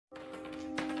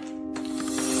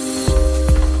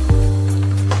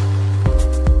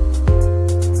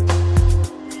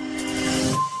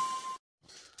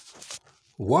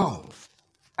Wow,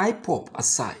 Ipob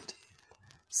Asside.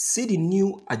 See the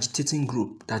new agitating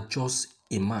group that just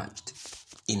emerged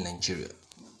in Nigeria.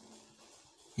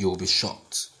 You will be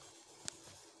shocked.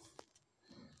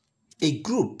 A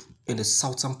group in the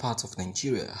southern part of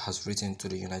Nigeria has written to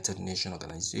the United Nations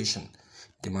organization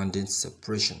demanding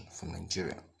separation from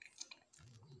Nigeria.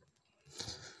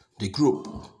 The group,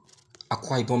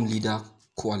 Akwa Ibom Leader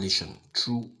Coalition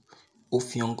through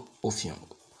Ofiong,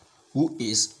 who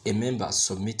is a member,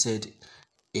 submitted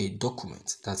a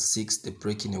document that seeks the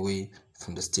breaking away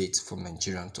from the state from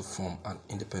Nigeria to form an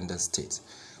independent state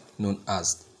known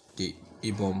as the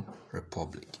Ipob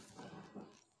Republic.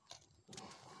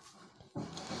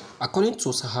 According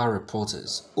to Sahara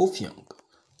reporters, Ofiong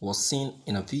was seen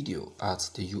in a video at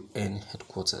the UN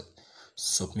headquarters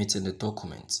submitting the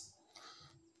document.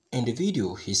 In the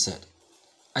video, he said,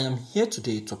 "I am here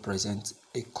today to present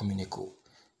a communique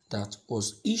that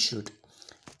was issued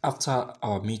after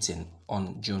our meeting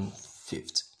on June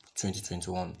 5th,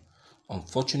 2021.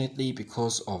 Unfortunately,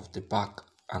 because of the back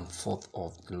and forth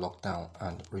of the lockdown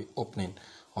and reopening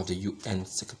of the UN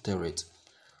Secretariat,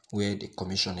 where the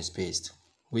commission is based,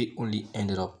 we only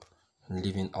ended up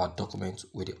leaving our document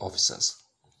with the officers.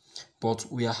 But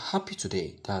we are happy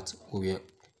today that we were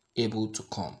able to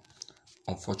come.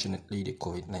 Unfortunately, the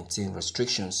COVID-19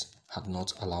 restrictions had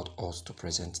not allowed us to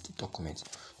present the document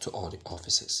to all the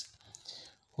officers.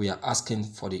 We are asking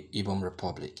for the Ipob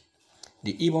Republic.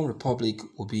 The Ipob Republic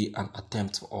will be an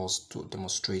attempt for us to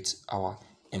demonstrate our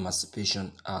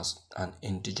emancipation as an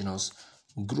indigenous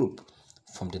group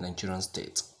from the Nigerian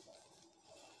state.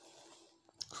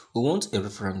 We want a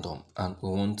referendum and we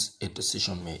want a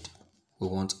decision made. We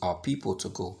want our people to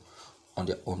go on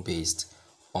their own based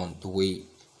on the way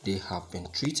they have been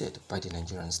treated by the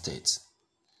Nigerian state.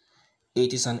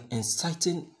 It is an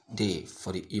exciting day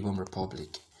for the Ipob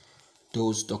Republic.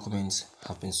 Those documents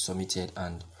have been submitted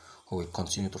and we will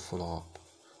continue to follow up.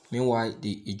 Meanwhile,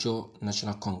 the Ijaw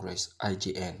National Congress,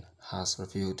 IJN, has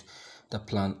revealed the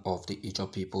plan of the Ijaw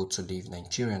people to leave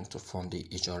Nigeria to form the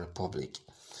Ijaw Republic.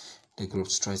 The group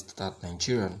stressed that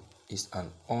Nigeria is an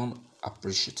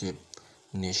unappreciative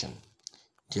nation.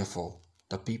 Therefore,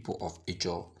 the people of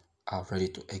Ijaw are ready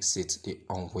to exit the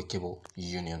unworkable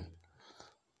union.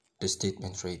 The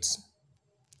statement reads,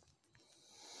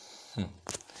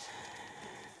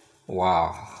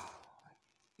 Wow,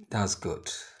 that's good.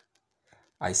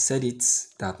 I said it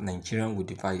that Nigeria will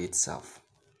divide itself.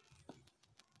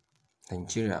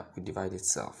 Nigeria will divide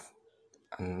itself.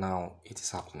 And now it is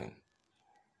happening.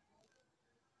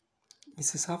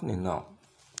 It is happening now.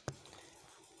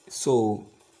 So,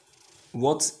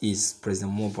 what is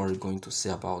President Mubarak going to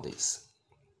say about this?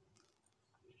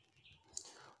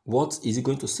 What is he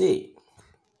going to say?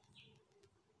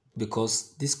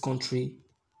 Because this country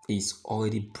is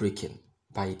already breaking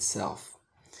by itself.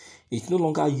 It's no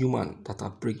longer human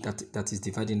that is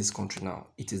dividing this country now.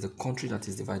 It is the country that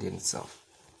is dividing itself.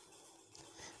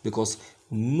 Because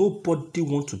nobody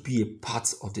wants to be a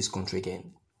part of this country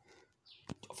again.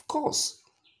 Of course.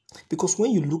 Because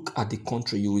when you look at the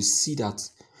country, you will see that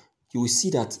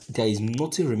there is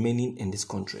nothing remaining in this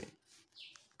country.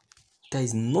 There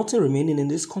is nothing remaining in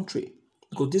this country.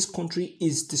 Because this country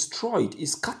is destroyed,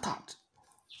 is scattered.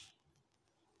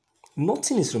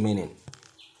 Nothing is remaining.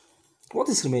 What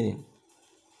is remaining?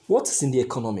 What is in the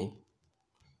economy?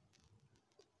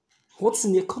 What's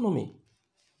in the economy?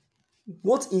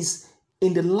 What is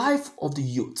in the life of the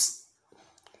youth?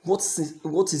 What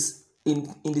is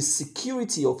in the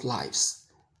security of lives?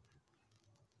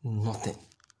 Nothing.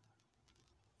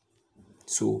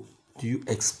 So, do you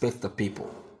expect the people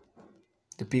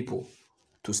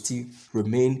to still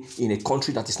remain in a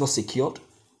country that is not secured?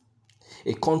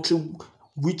 A country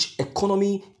which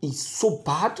economy is so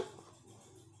bad?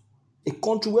 A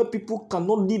country where people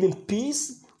cannot live in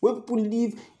peace? Where people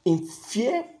live in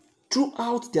fear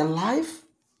throughout their life?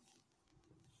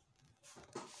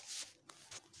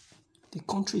 The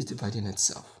country is dividing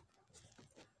itself.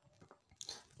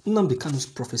 Nnamdi Kanu's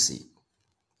prophecy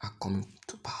are coming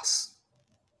to pass.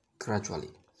 Gradually.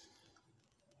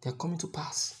 They are coming to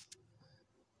pass.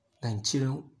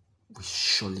 Nigeria will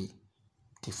surely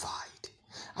divide.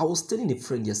 I was telling a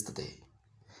friend yesterday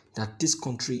that this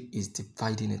country is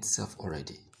dividing itself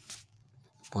already.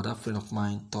 But that friend of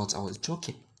mine thought I was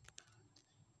joking.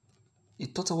 He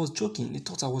thought I was joking. He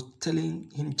thought I was telling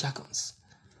him jargons.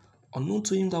 Unknown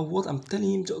to him that what I'm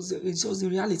telling him is just the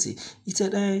reality. He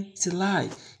said, it's a lie.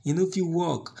 You know, if you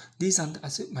work, this and that. I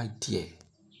said, my dear,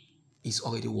 it's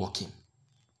already working.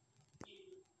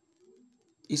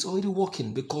 It's already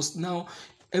working because now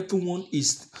everyone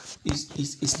is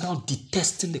now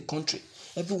detesting the country.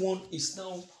 Everyone is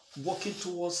now working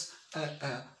towards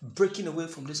breaking away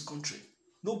from this country.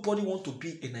 Nobody wants to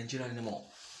be a Nigerian anymore.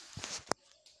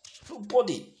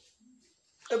 Nobody.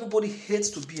 Everybody hates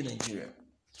to be a Nigerian.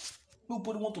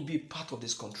 Nobody wants to be a part of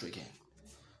this country again.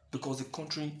 Because the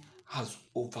country has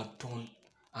overdone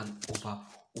and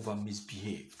over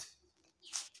misbehaved.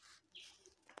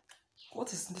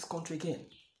 What is in this country again?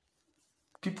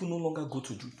 People no longer go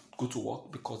to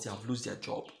work because they have lost their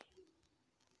job.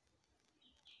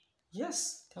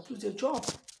 Yes, they have lost their job.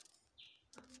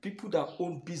 People that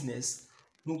own business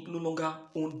no longer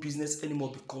own business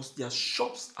anymore because their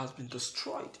shops has been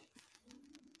destroyed.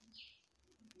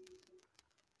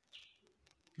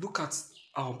 Look at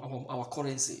our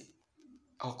currency.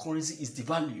 Our currency is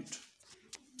devalued.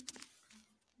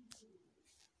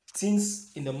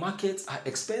 Things in the market are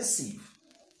expensive.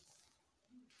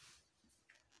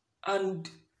 And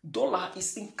dollar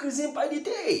is increasing by the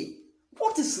day.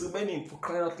 What is remaining, for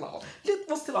crying out loud? Let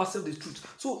us tell ourselves the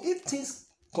truth. So if things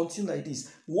continue like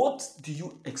this, what do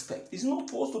you expect? Is it not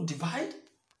for us to divide?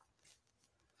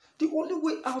 The only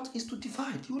way out is to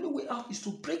divide. The only way out is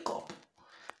to break up.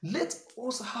 Let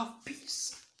us have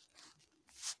peace.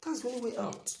 That's the only way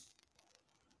out.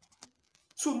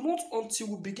 So not until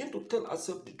we begin to tell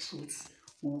ourselves the truth,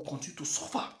 we will continue to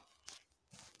suffer.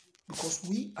 Because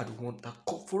we are the one that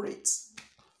cooperate.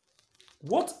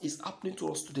 What is happening to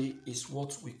us today is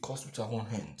what we caused with our own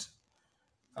hand.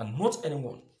 And not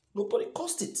anyone. Nobody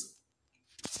caused it.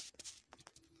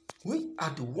 We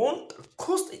are the one that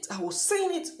caused it. I was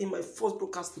saying it in my first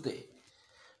broadcast today.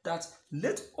 That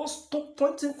let us stop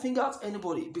pointing finger at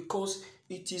anybody because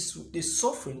it is the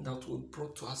suffering that we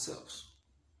brought to ourselves.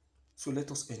 So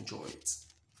let us enjoy it.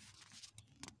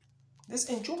 Let's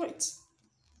enjoy it.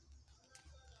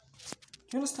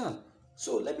 You understand?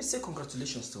 So let me say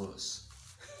congratulations to us.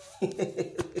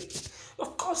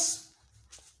 Of course.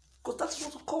 Because that's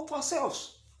what we call for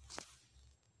ourselves.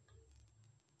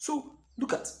 So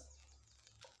look at.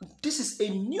 This is a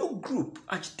new group,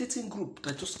 agitating group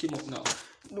that just came up now.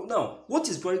 Now, what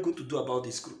is Buhari going to do about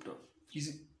this group now?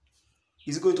 Is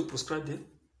he going to proscribe them?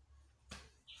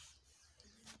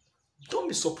 Don't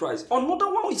be surprised.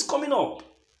 Another one is coming up.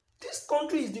 This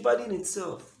country is dividing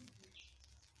itself.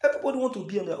 Everybody wants to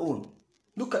be on their own.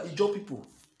 Look at the Ipob people.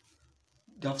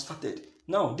 They have started.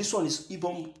 Now, this one is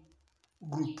Ipob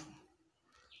group.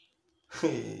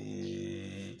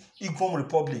 Ipob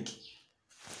Republic.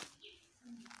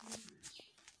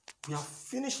 We are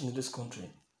finished in this country.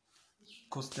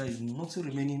 Because there is nothing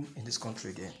remaining in this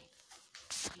country again.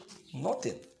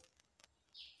 Nothing.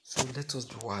 So let us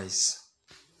be wise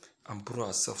and borrow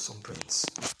ourselves some brains.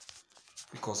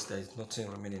 Because there is nothing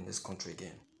remaining in this country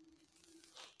again.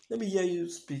 Let me hear you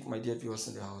speak, my dear viewers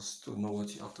in the house, to know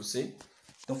what you have to say.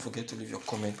 Don't forget to leave your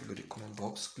comment below the comment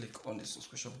box. Click on the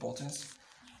subscription buttons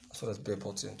as well as bell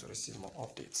button to receive more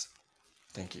updates.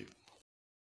 Thank you.